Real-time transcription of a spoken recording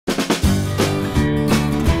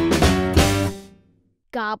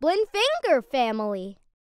Goblin Finger Family.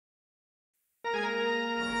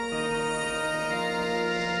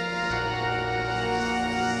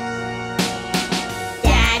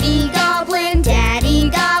 Daddy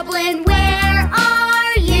Goblin, where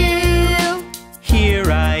are you?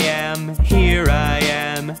 Here I am,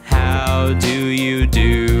 how do you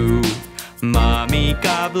do? Mommy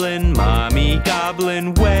Goblin,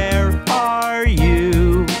 where are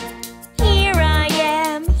you? Here I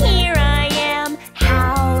am,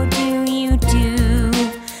 how do you do?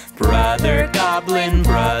 Brother Goblin,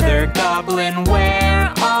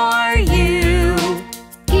 where are you?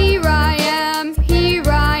 Here I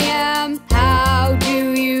am, how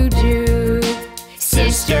do you do?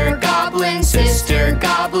 Sister Goblin,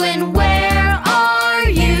 where are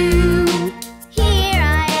you? Here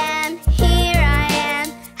I am,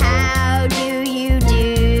 how do you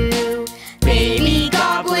do? Baby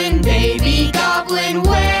Goblin,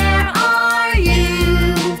 where are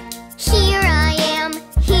you? Here I am,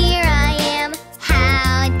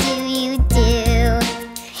 how do you do?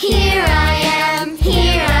 Here I am,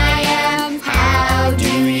 how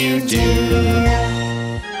do you do?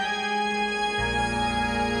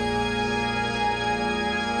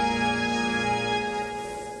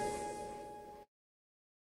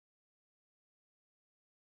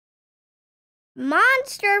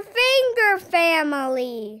 Monster Finger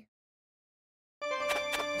Family.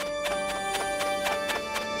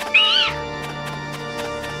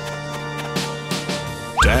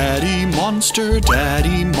 Daddy Monster,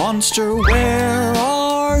 where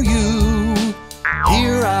are you?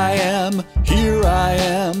 Here I am,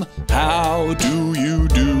 how do you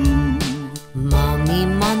do? Mommy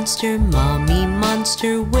Monster,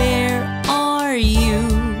 where are you?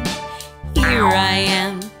 Here I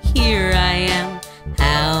am,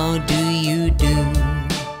 how do you do?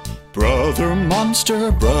 Brother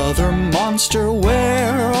Monster,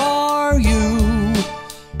 where are you?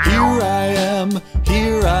 Here I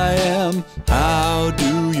am, how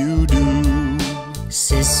do you do?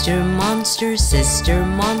 Sister Monster,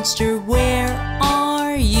 where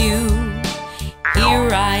are you? Here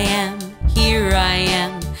I am,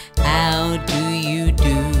 how do you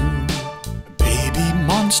do? Baby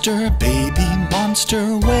Monster,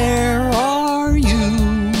 where are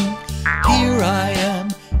you? Here I am,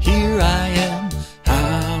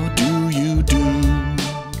 how do you do?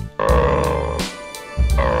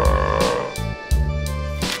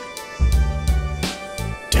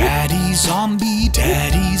 Daddy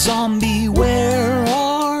Zombie, where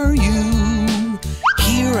are you?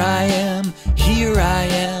 Here I am,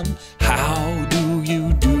 how do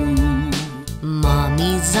you do?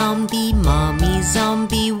 Mommy Zombie,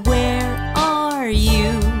 where are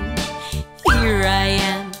you? Here I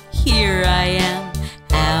am,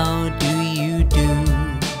 how do you do?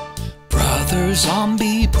 Brother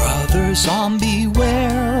Zombie,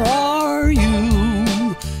 where are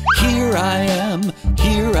you? Here I am,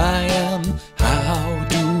 how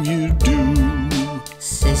do you do?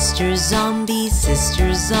 Sister Zombie,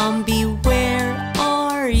 where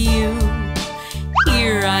are you?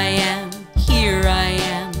 Here I am,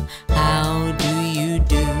 how do you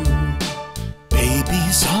do?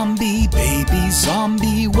 Baby Zombie,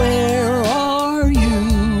 where are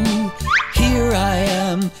you? Here I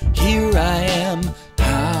am,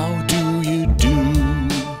 how do you do?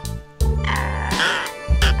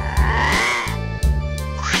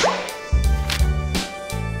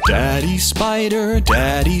 Daddy Spider,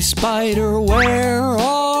 where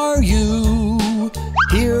are you?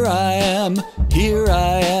 Here I am,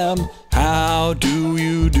 how do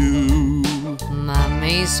you do?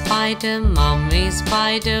 Mommy Spider,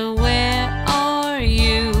 where are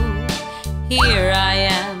you? Here I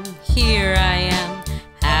am,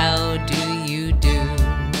 how do you do?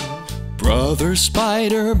 Brother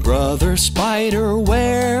Spider,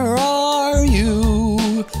 where are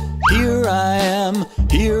you? Here I am,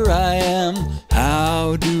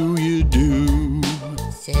 how do you do?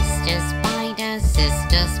 Sister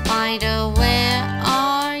Spider, where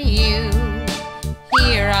are you?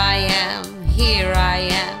 Here I am,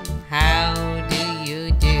 how do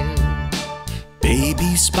you do?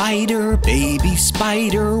 Baby Spider,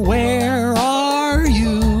 where are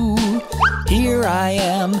you? Here I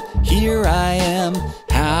am,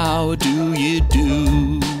 how do you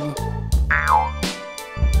do?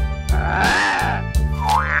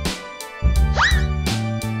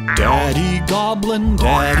 Daddy Goblin,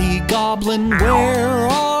 where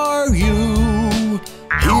are you?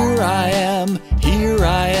 Here I am,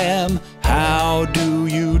 how do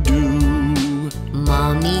you do?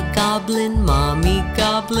 Mommy Goblin,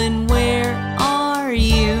 where are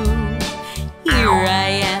you? Here I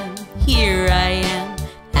am,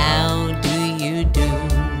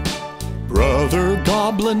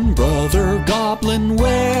 Goblin,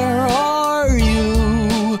 where are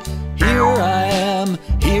you? Here I am,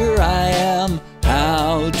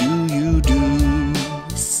 how do you do?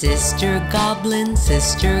 Sister Goblin,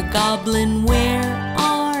 where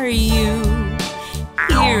are you?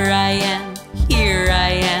 Here I am,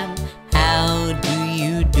 how do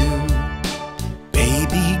you do?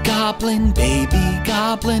 Baby Goblin,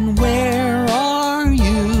 where are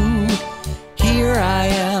you? Here I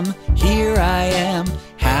am,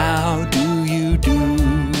 how do you do?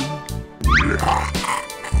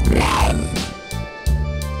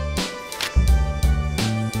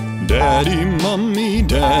 Daddy,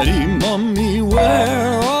 Mummy,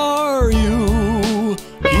 where are you?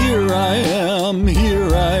 Here I am,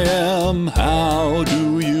 how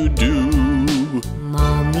do you do?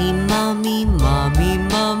 Mommy,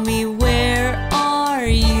 where are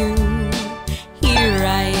you? Here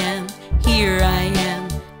I am,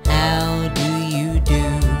 how do you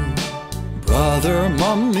do? Brother,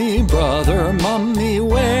 Mummy,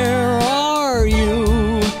 where are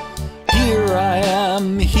you? Here I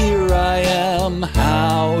am,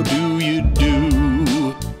 how do you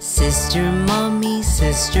do? Sister Mommy,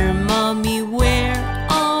 where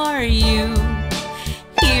are you?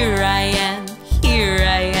 Here I am,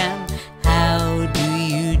 how do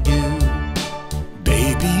you do?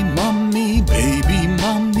 Baby Mummy,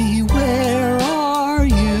 where are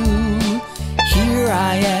you? Here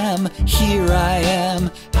I am,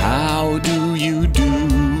 how do you do?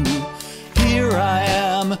 Here I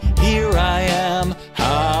am,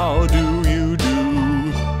 how do you do?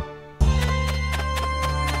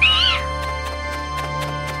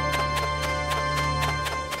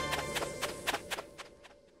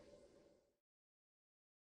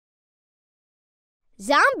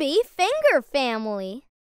 Zombie Finger Family.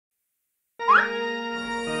 Boo!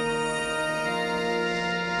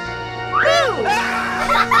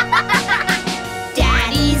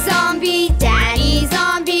 Daddy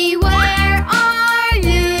Zombie, where are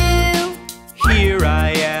you? Here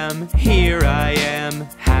I am,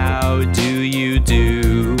 how do you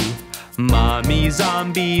do? Mommy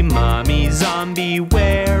Zombie,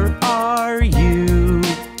 where are you?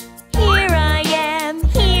 Here I am,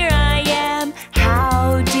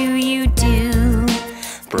 how do you do?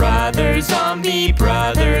 Brother Zombie,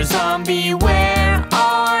 where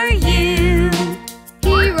are you?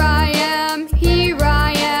 Here I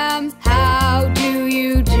am, how do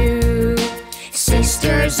you do?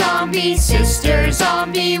 Sister Zombie,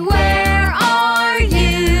 where are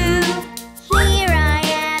you? Here I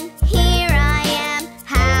am,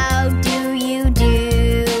 how do you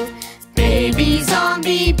do? Baby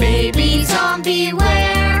Zombie,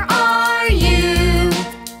 where are you?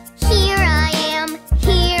 Here I am,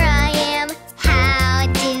 how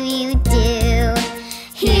do you do?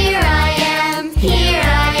 Here I am,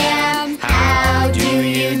 how do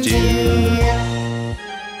you do?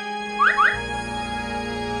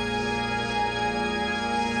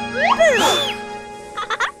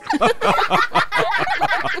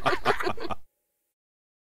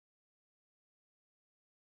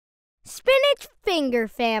 Spinach Finger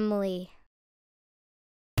Family.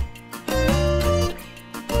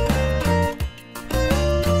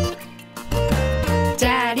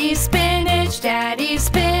 Daddy Spinach,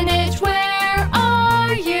 where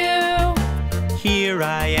are you? Here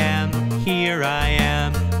I am,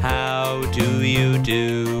 how do you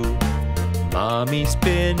do? Mommy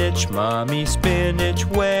Spinach,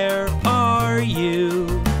 where are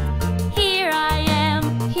you? Here I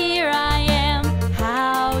am,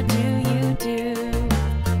 how do you do?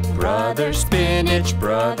 Brother Spinach,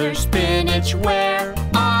 where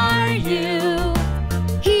are you?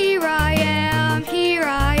 Here I am,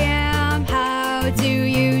 how do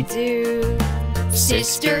you do?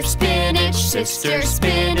 Sister Spinach,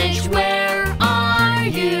 where are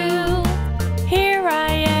you? Here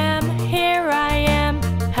I am,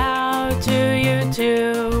 how do you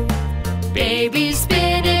do? Baby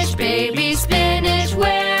Spinach,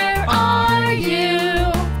 where are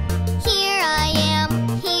you? Here I am,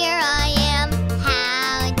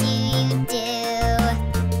 how do you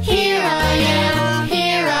do? Here I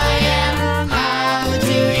am, how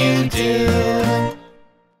do you do?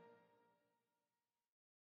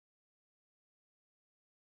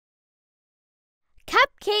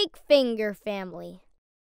 Cupcake Finger Family.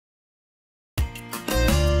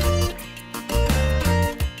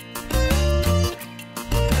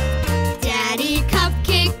 Daddy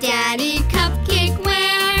Cupcake,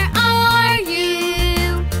 where are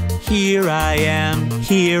you? Here I am,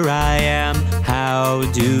 how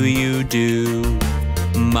do you do?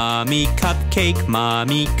 Mommy Cupcake,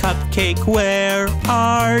 where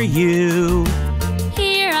are you?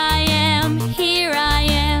 Here I am,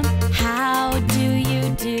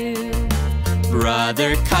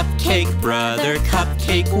 Brother Cupcake, Brother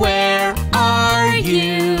Cupcake, where are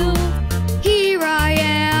you? Here I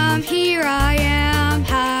am,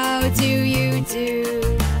 how do you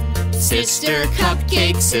do? Sister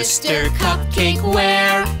Cupcake,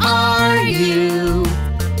 where are you?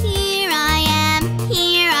 Here I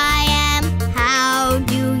am, how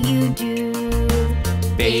do you do?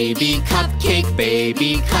 Baby Cupcake,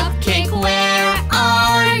 where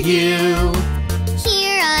are you?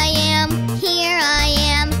 Here I am,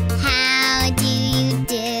 how do you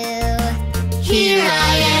do? Here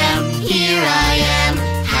I am,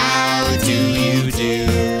 how do you do?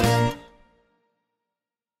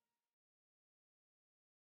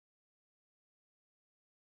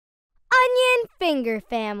 Onion Finger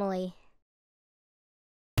Family.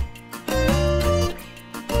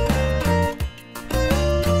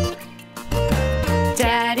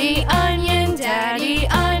 Daddy Onion,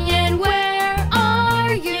 where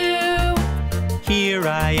are you? Here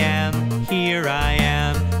I am,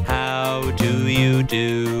 how do you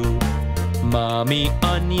do? Mommy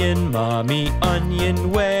Onion,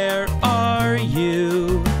 where are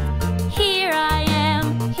you? Here I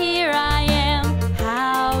am,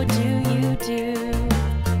 how do you do?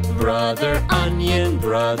 Brother Onion,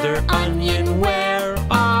 where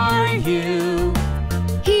are you?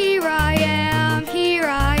 Here I am,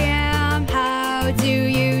 how do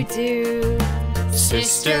you do?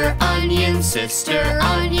 Sister Onion,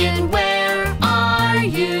 where are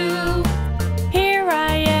you? Here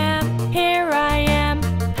I am,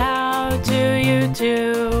 how do you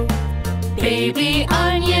do? Baby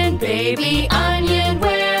Onion,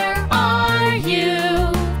 where are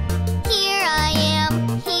you? Here I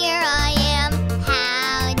am,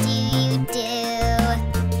 how do you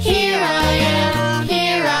do? Here I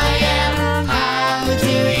am, how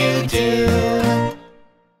do you do?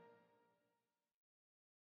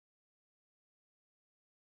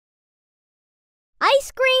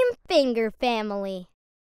 Ice Cream Finger Family.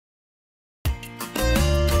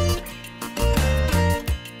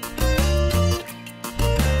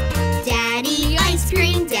 Daddy Ice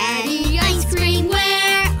Cream,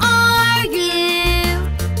 where are you?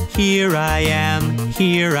 Here I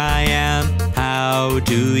am, how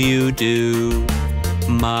do you do?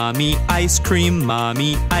 Mommy Ice Cream,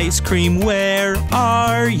 where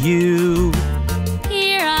are you?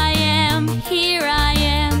 Here I am,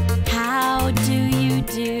 how do you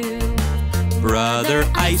do? Brother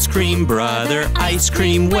Ice Cream,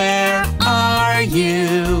 where are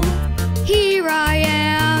you? Here I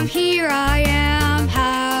am,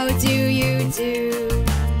 how do you do?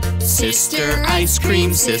 Sister Ice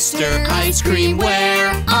Cream,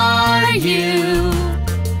 where are you?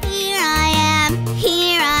 Here I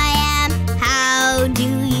am, how do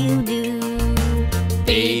you do?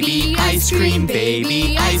 Baby Ice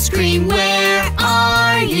Cream, where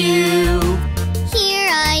are you? Here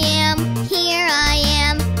I am,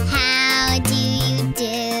 how do you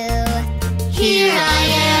do? Here I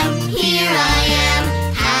am,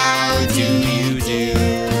 how do you do?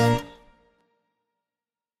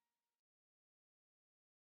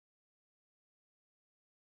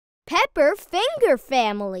 Pepper Finger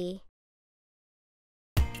Family.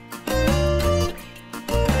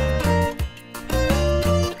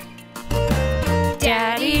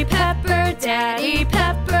 Daddy Pepper,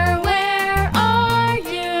 where are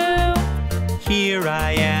you? Here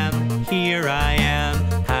I am,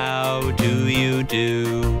 how do you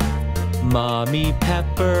do? Mommy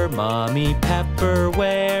Pepper,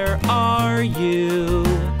 where are you?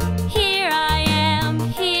 Here I am,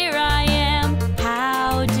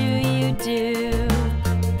 how do you do?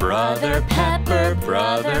 Brother Pepper,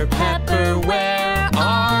 where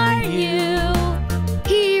are you?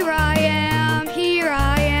 Here I am,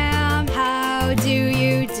 how do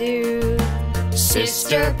you do?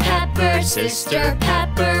 Sister Pepper,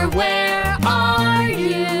 where are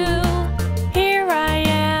you? Here I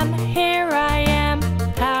am,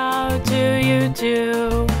 how do you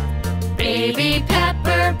do? Baby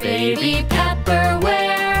Pepper,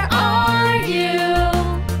 where are you?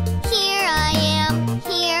 Here I am,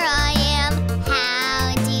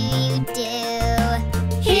 how do you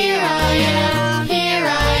do? Here I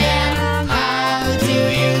am, how do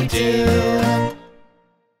you do?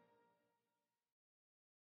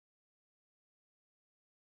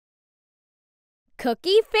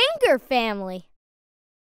 Cookie Finger Family.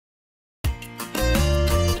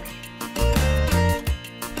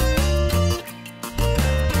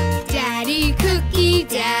 Daddy Cookie,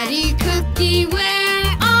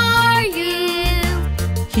 where are you?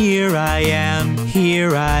 Here I am,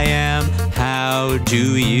 how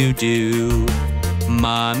do you do?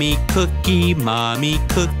 Mommy Cookie,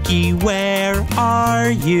 where are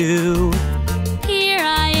you? Here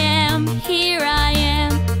I am,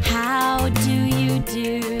 how do you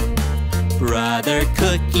do? Brother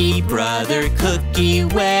Cookie,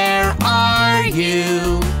 where are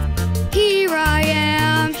you? Here I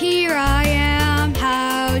am,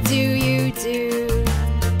 how do you do?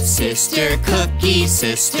 Sister Cookie,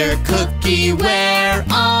 where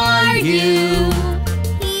are you?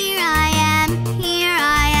 Here I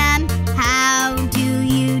am, how do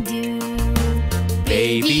you do?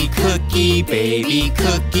 Baby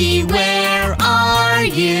Cookie, where are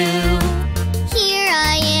you? Here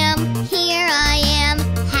I am,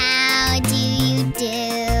 how do you do?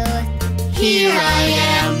 Here I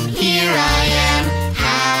am,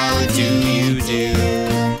 how do you do?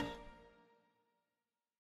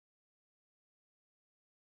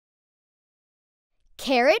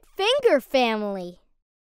 Carrot Finger Family.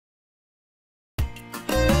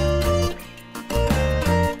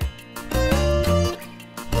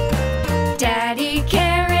 Daddy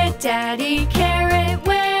Carrot,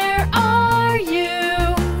 where are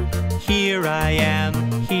you? Here I am,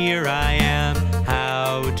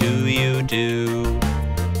 how do you do?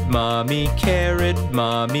 Mommy Carrot,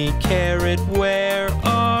 where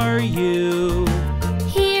are you?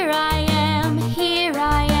 Here I am,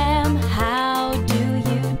 how do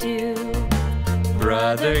you do?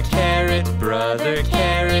 Brother Carrot,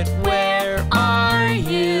 where are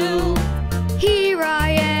you? Here I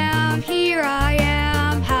am,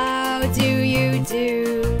 how do you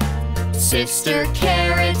do? Sister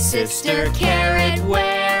Carrot,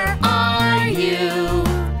 where are you?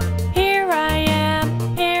 Here I am,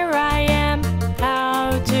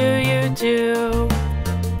 how do you do?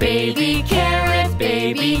 Baby Carrot,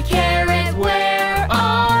 where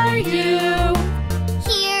are you?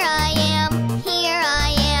 Here I am,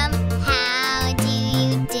 how do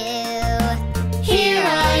you do? Here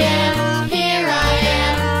I am,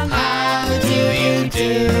 how do you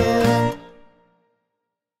do?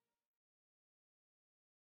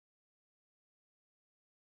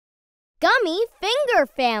 Gummy Finger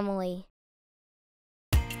Family.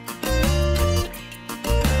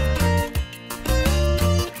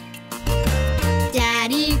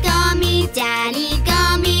 Daddy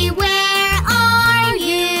Gummy, where are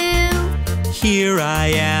you? Here I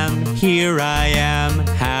am,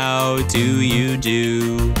 how do you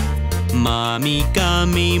do? Mommy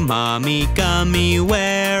Gummy,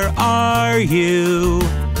 where are you?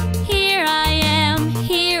 Here I am,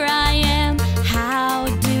 how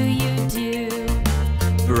do you do?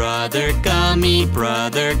 Brother Gummy,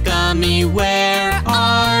 where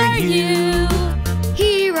are you?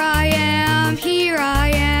 Here I am,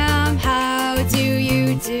 how do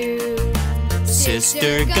you do?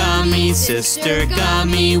 Sister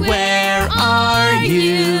Gummy, where are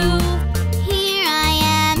you? Here I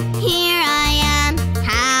am,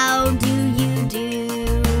 how do you do?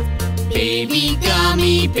 Baby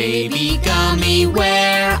Gummy,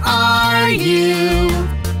 where are you?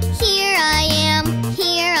 Here I am,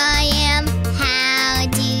 how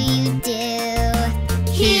do you do?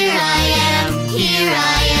 Here I am,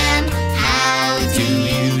 how do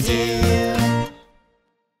you do?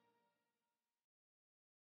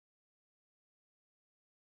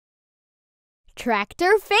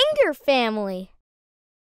 Tractor Finger Family.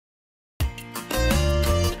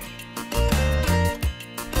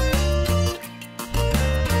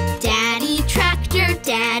 Daddy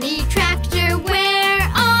Tractor, where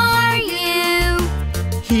are you?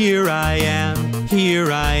 Here I am,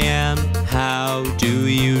 how do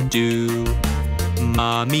you do?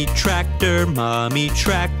 Mommy Tractor,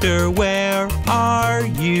 where are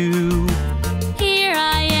you? Here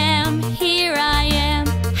I am,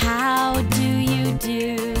 how do you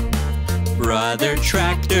do? Brother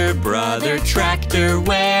Tractor,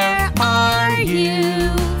 where are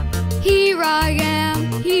you? Here I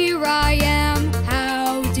am,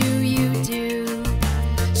 how do you do?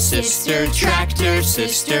 Sister Tractor,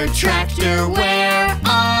 where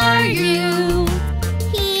are you?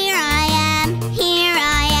 Here I am,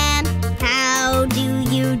 how do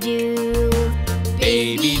you do?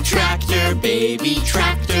 Baby Tractor,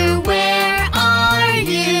 where are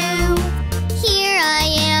you? Here I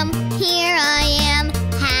am,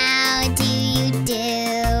 how do you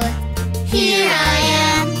do? Here I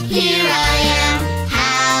am,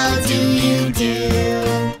 how do you do?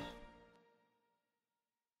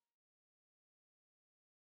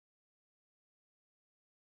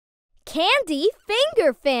 Candy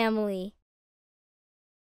Finger Family.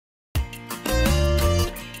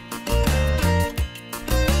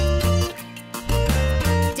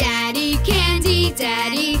 Daddy Candy,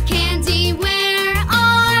 where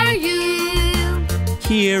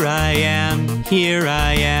here I am, here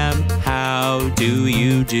I am, how do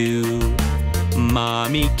you do?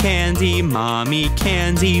 Mommy Candy,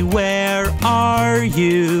 where are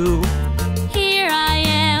you? Here I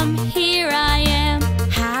am,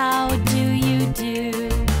 how do you do?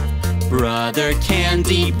 Brother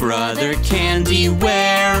Candy,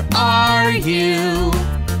 where are you?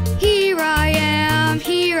 Here I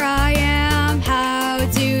am, how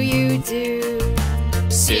do you do?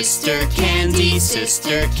 Sister Candy,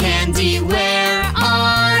 where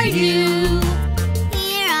are you?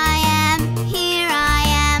 Here I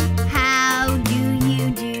am, how do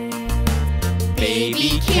you do?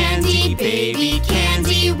 Baby Candy,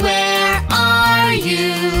 where are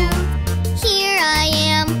you? Here I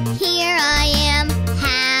am,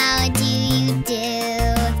 how do you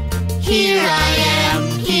do? Here I am,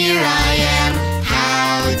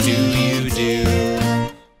 how do you do?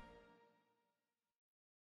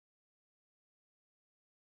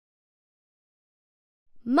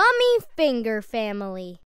 Mummy Finger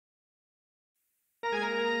Family.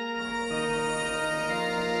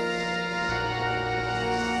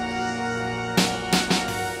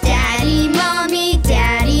 Daddy, Mommy,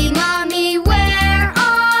 where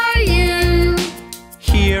are you?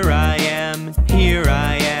 Here I am,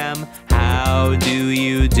 how do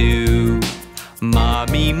you do?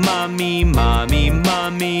 Mommy,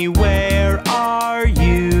 where are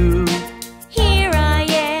you? Here I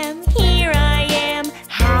am,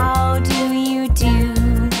 how do you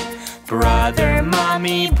do? Brother,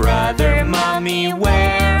 Mommy,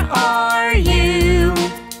 where are you?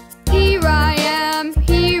 Here I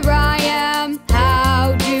am,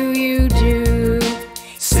 how do you do?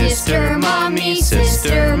 Sister, Mommy,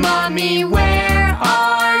 where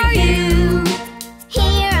are you?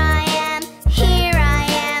 Here I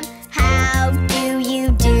am, how do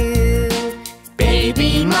you do?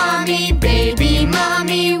 Baby Mommy,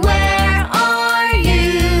 where are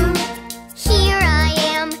you? Here I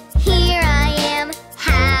am,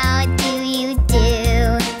 how do you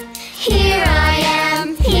do? Here I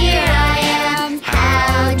am,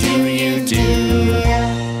 how do you do?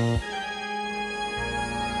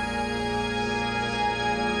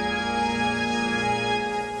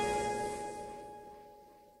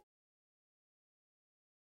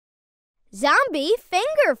 Zombie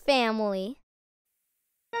Finger Family.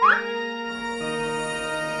 Boo!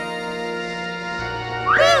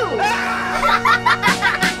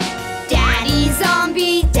 Daddy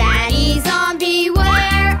Zombie,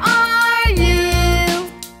 where are you?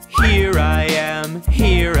 Here I am,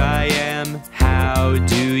 how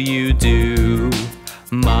do you do?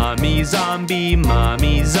 Mommy Zombie,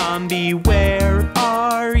 where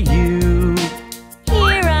are you?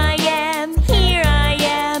 Here I am,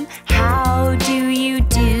 how do you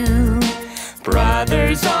do?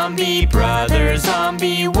 Brother Zombie,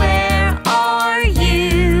 where are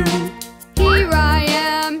you? Here I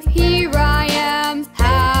am,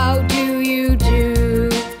 how do you do?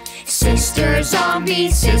 Sister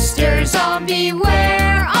Zombie,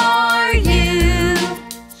 where are you?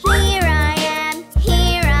 Here I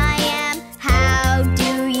am, how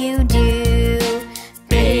do you do?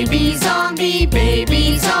 Baby Zombie,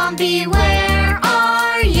 where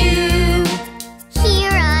are you?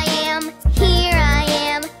 Here I am,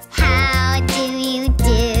 how do you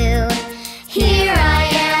do? Here I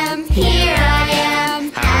am,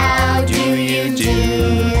 how do you do?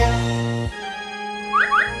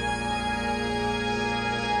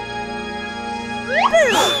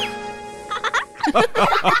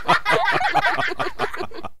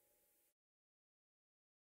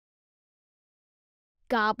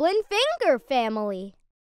 Goblin Finger Family.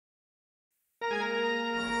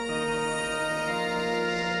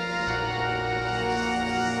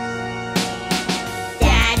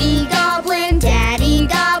 Daddy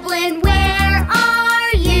Goblin, where are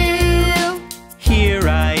you? Here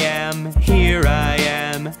I am,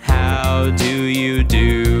 how do you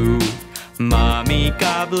do? Mommy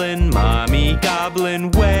Goblin,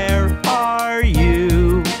 where are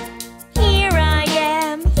you? Here I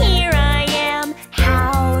am,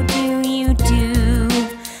 how do you do?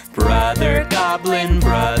 Brother Goblin,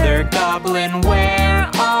 where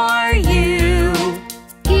are you?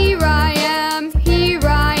 Here I am,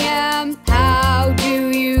 how do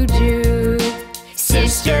you do?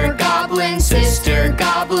 Sister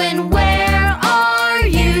Goblin, where are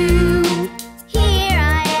you? Here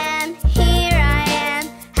I am,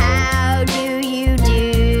 how do you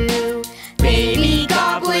do? Baby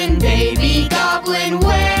Goblin,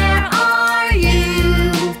 where are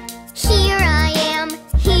you? Here I am,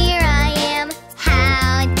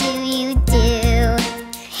 how do you do?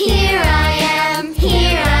 Here I am,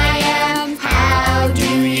 how do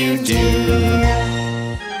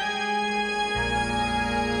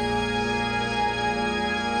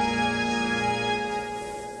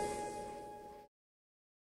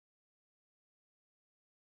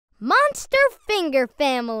Monster Finger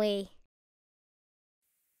Family.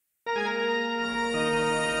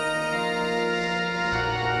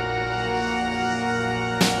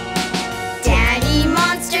 Daddy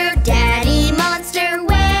Monster,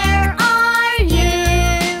 where are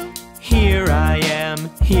you? Here I am,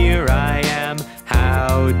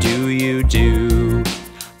 how do you do?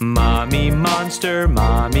 Mommy Monster,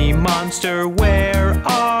 where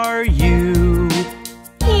are you?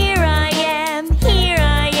 Here I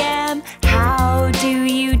am, how do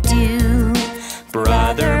you do?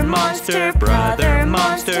 Brother Monster,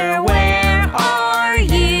 where are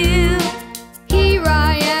you? Here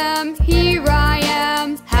I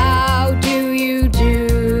am, how do you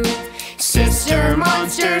do? Sister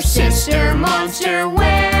Monster,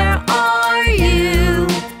 where are you?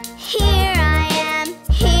 Here I am,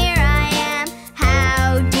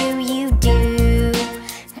 how do you do?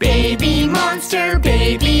 Baby Monster,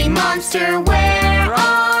 where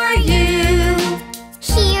are you?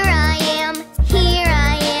 Here I am,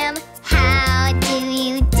 how do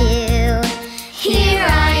you do? Here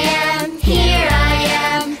I am,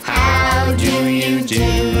 how do you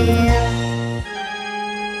do?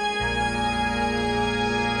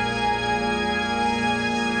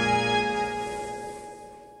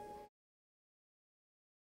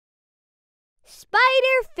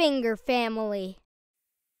 Spider Finger Family.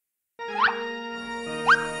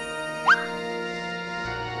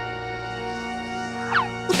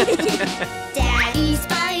 Daddy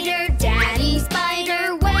Spider,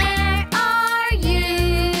 where are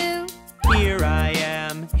you? Here I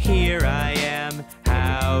am,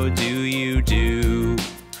 how do you do?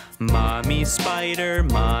 Mommy Spider,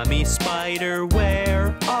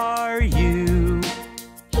 where are you?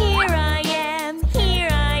 Here I am,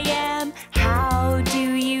 how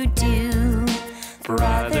do you do?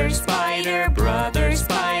 Brother Spider,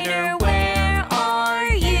 where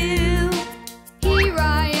are you? Here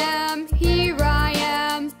I am,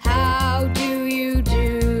 how do you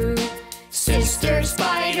do? Sister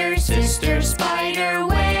Spider,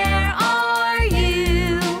 where are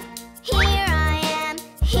you?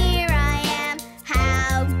 Here I am,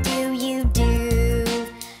 how do you do?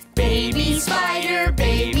 Baby Spider,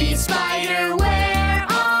 where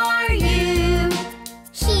are you?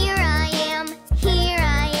 Here I am,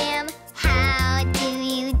 how do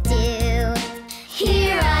you do?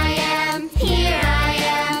 Here I am,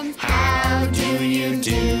 how do you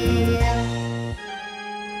do?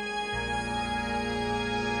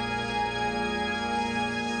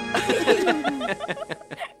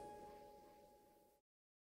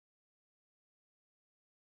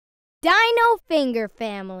 Dino Finger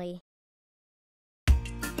Family.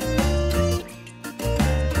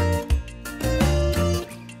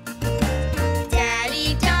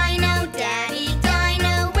 Daddy Dino,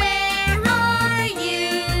 where are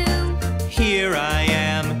you? Here I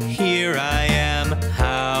am,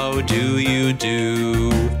 how do you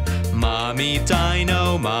do? Mommy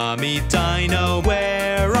Dino,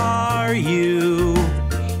 where are you?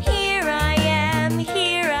 Here I am,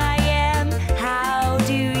 how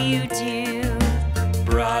do you do?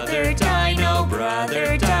 Brother Dino,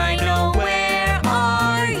 where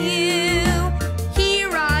are you?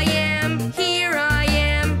 Here I am,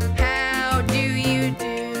 how do you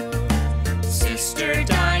do? Sister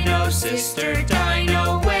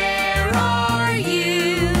Dino, where are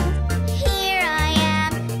you? Here I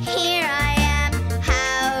am,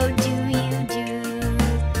 how do you do?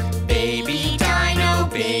 Baby Dino,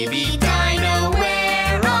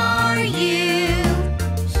 where are you?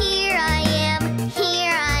 Here I am,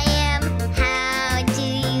 how do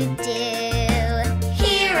you do?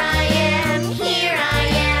 Here I am,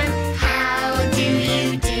 how do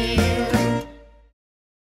you do?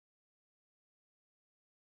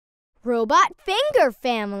 Robot Finger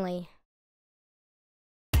Family.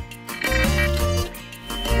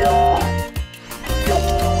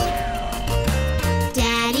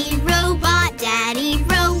 Daddy Robot,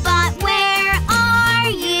 where are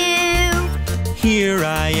you? Here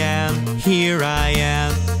I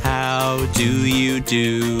am, how do you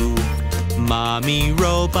do? Mommy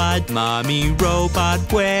Robot,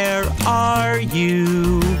 where are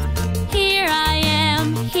you? Here I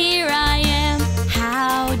am,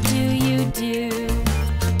 how do you do?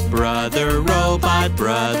 Brother Robot,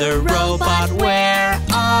 where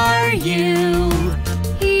are you?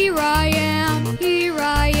 Here I am,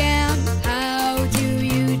 how do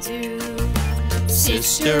you do?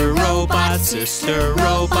 Sister Robot,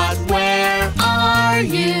 where are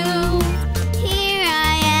you? Here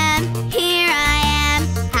I am,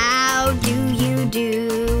 how do you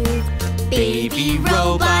do? Baby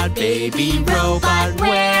Robot,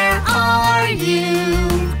 where are you?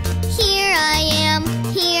 Here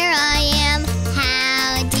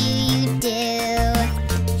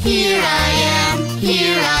Here I am,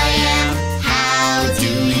 here I am. How do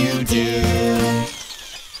you do?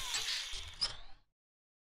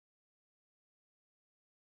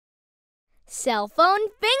 Cellphone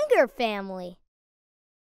Finger Family.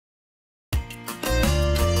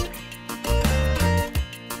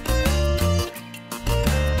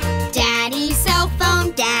 Daddy cell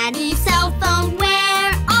phone,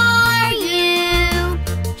 where are you?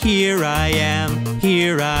 Here I am,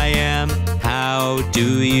 how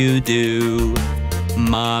do you do?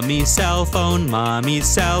 Mommy cell phone,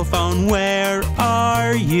 where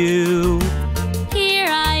are you? Here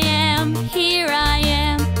I am,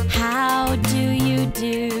 how do you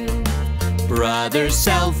do? Brother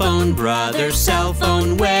cell phone,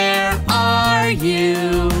 where are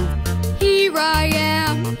you? Here I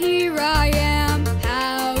am,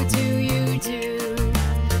 how do you do?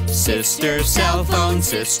 Sister cell phone,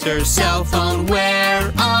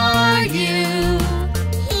 where are you?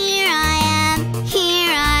 Here I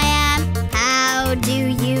am, how do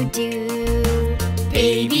you do?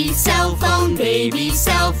 Baby cell phone,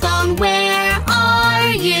 where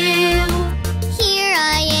are you? Here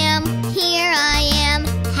I am,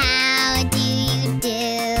 how do you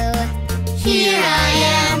do? Here I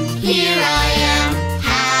am,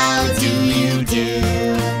 how do you do?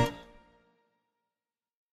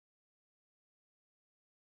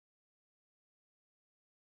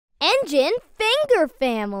 Engine Finger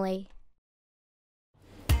Family.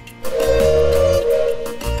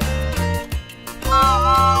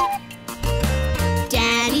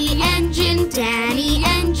 Daddy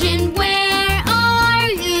engine, where are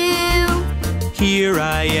you? Here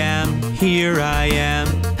I am,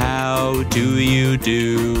 how do you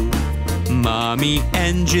do? Mommy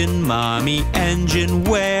engine,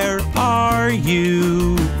 where are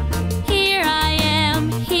you? Here I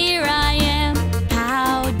am,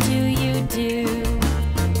 how do you do?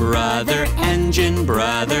 Brother engine,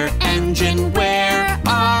 where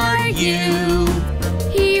are you?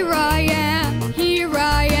 Here I am,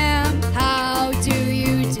 how do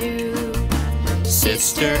you do?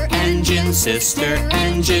 Sister engine,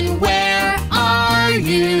 where are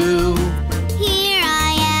you? Here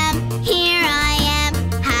I am,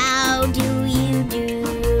 how do you do?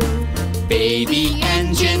 Baby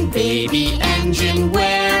engine,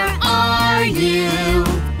 where are you?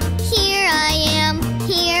 Here I am,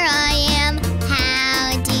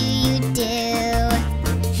 how do you do?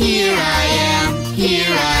 Here I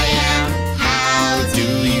am, how do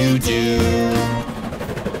you do?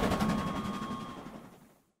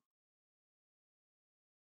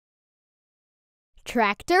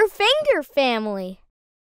 Tractor Finger Family.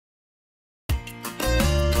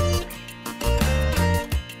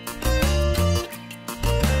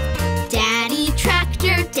 Daddy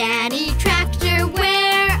tractor,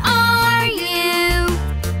 where are you?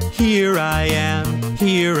 Here I am,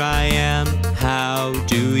 how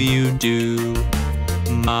do you do?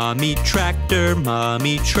 Mommy tractor,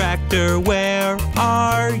 where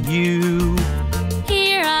are you?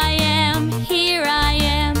 Here I am,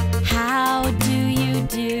 how do you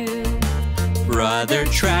do? Brother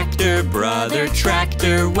tractor,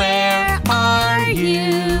 where are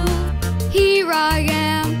you? Here I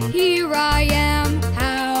am,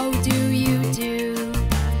 how do you do?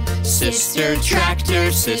 Sister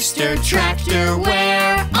tractor,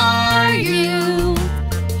 where are you?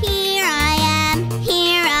 Here I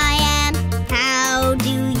am, how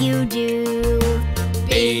do you do?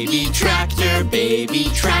 Baby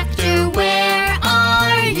tractor, where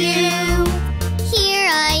are you? Here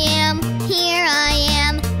I am,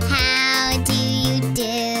 how do you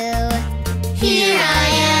do? Here I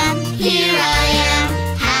am,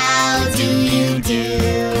 how do you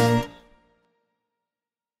do?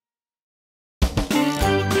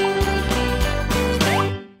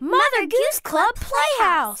 Mother Goose Club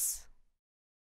Playhouse.